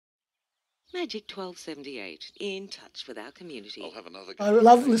Magic 1278, in touch with our community. I'll have another I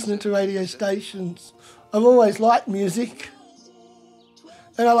love listening to radio stations. I've always liked music.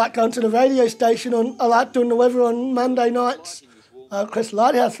 And I like going to the radio station I like doing the weather on Monday nights. Chris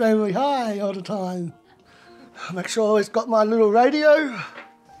Lighthouse Family, hi, all the time. I make sure I always got my little radio.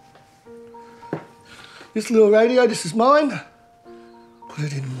 This little radio, this is mine. Put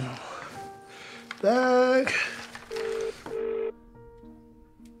it in the bag.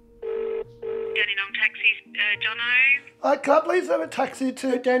 Dandenong taxis, Jono. Hi, can I please have a taxi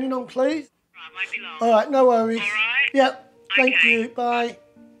to Dandenong, please? Right, won't be long. All right, no worries. All right. Yep, thank Okay. you, bye.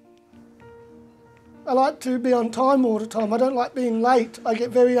 I like to be on time all the time. I don't like being late. I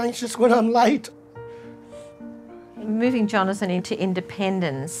get very anxious when I'm late. Moving Jonathan into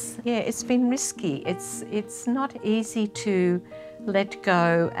independence, yeah, it's been risky. It's not easy to let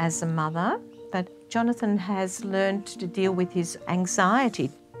go as a mother, but Jonathan has learned to deal with his anxiety.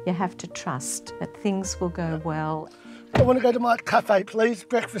 You have to trust that things will go well. I want to go to my cafe, please.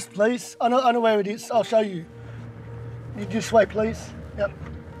 Breakfast, please. I know where it is. I'll show you. You this way, please. Yep.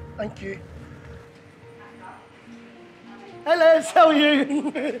 Thank you. Hello, how are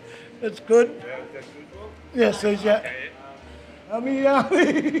you? That's good. Yes, yeah. Yummy,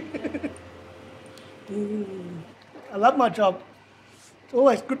 yummy. I love my job. It's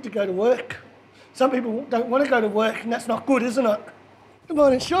always good to go to work. Some people don't want to go to work, and that's not good, isn't it? Good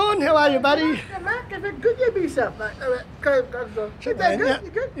morning, Sean. How are you, buddy? Hey, Mark, if it good, you be something, mate. Go. Is that good? You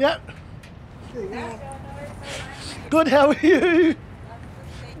good? Yep. Good, how are you?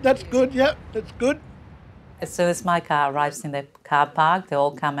 That's good, yep, that's good. As soon as my car arrives in the car park, they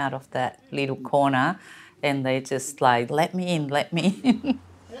all come out of that little corner and they just like, let me in, let me in.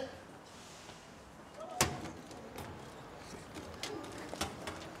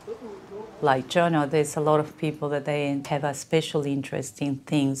 Like Jono, there's a lot of people that they have a special interest in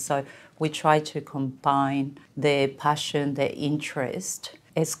things, so we try to combine their passion, their interest,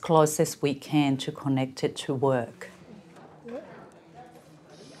 as close as we can to connect it to work.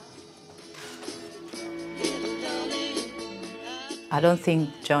 I don't think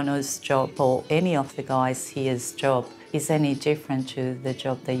Jono's job or any of the guys here's job is any different to the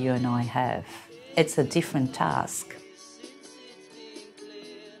job that you and I have. It's a different task.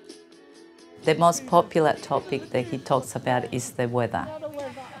 The most popular topic that he talks about is the weather.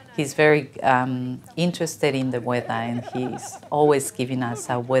 He's very interested in the weather and he's always giving us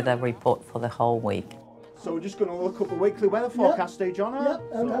a weather report for the whole week. So we're just going to look up the weekly weather forecast, Jono? Yep,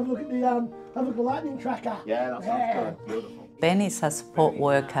 and have a look at the lightning tracker. Yeah, that sounds good. Beautiful. Ben is a support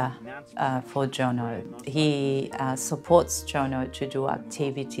worker for Jono. He supports Jono to do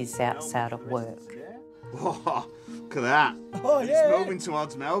activities outside of work. Oh, look at that. Oh, yeah. It's moving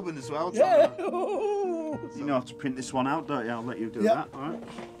towards Melbourne as well, Jono. Yeah. You know how to print this one out, don't you? I'll let you do that, all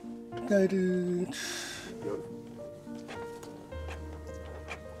right? Go to...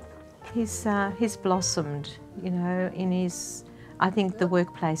 He's blossomed, you know, in his... I think the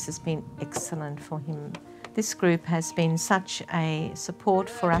workplace has been excellent for him. This group has been such a support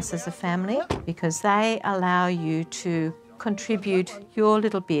for us as a family because they allow you to contribute your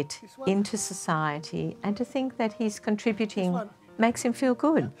little bit into society, and to think that he's contributing makes him feel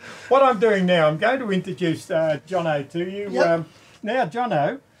good. What I'm doing now, I'm going to introduce Jono to you. Yep. Now,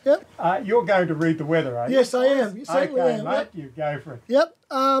 Jono, Yep. You're going to read the weather, are you? Yes, I am. You certainly okay, am. mate, Yep. you go for it. Yep.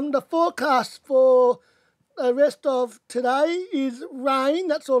 The forecast for the rest of today is rain.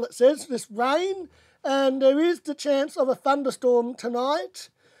 That's all it says, just rain. And there is the chance of a thunderstorm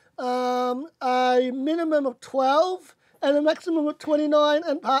tonight. A minimum of 12 and a maximum of 29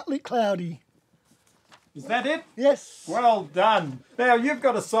 and partly cloudy. Is that it? Yes. Well done. Now, you've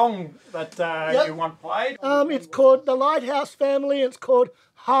got a song that you want played. It's called The Lighthouse Family. It's called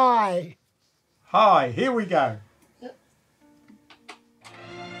Hi. Hi, here we go.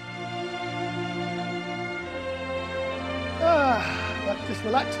 Like just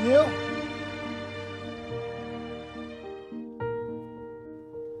relax, Neil.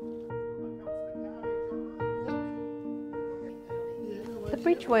 The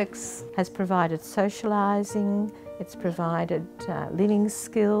Bridgeworks has provided socialising, it's provided living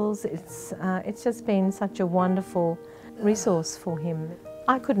skills, it's just been such a wonderful resource for him.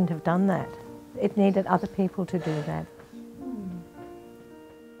 I couldn't have done that. It needed other people to do that.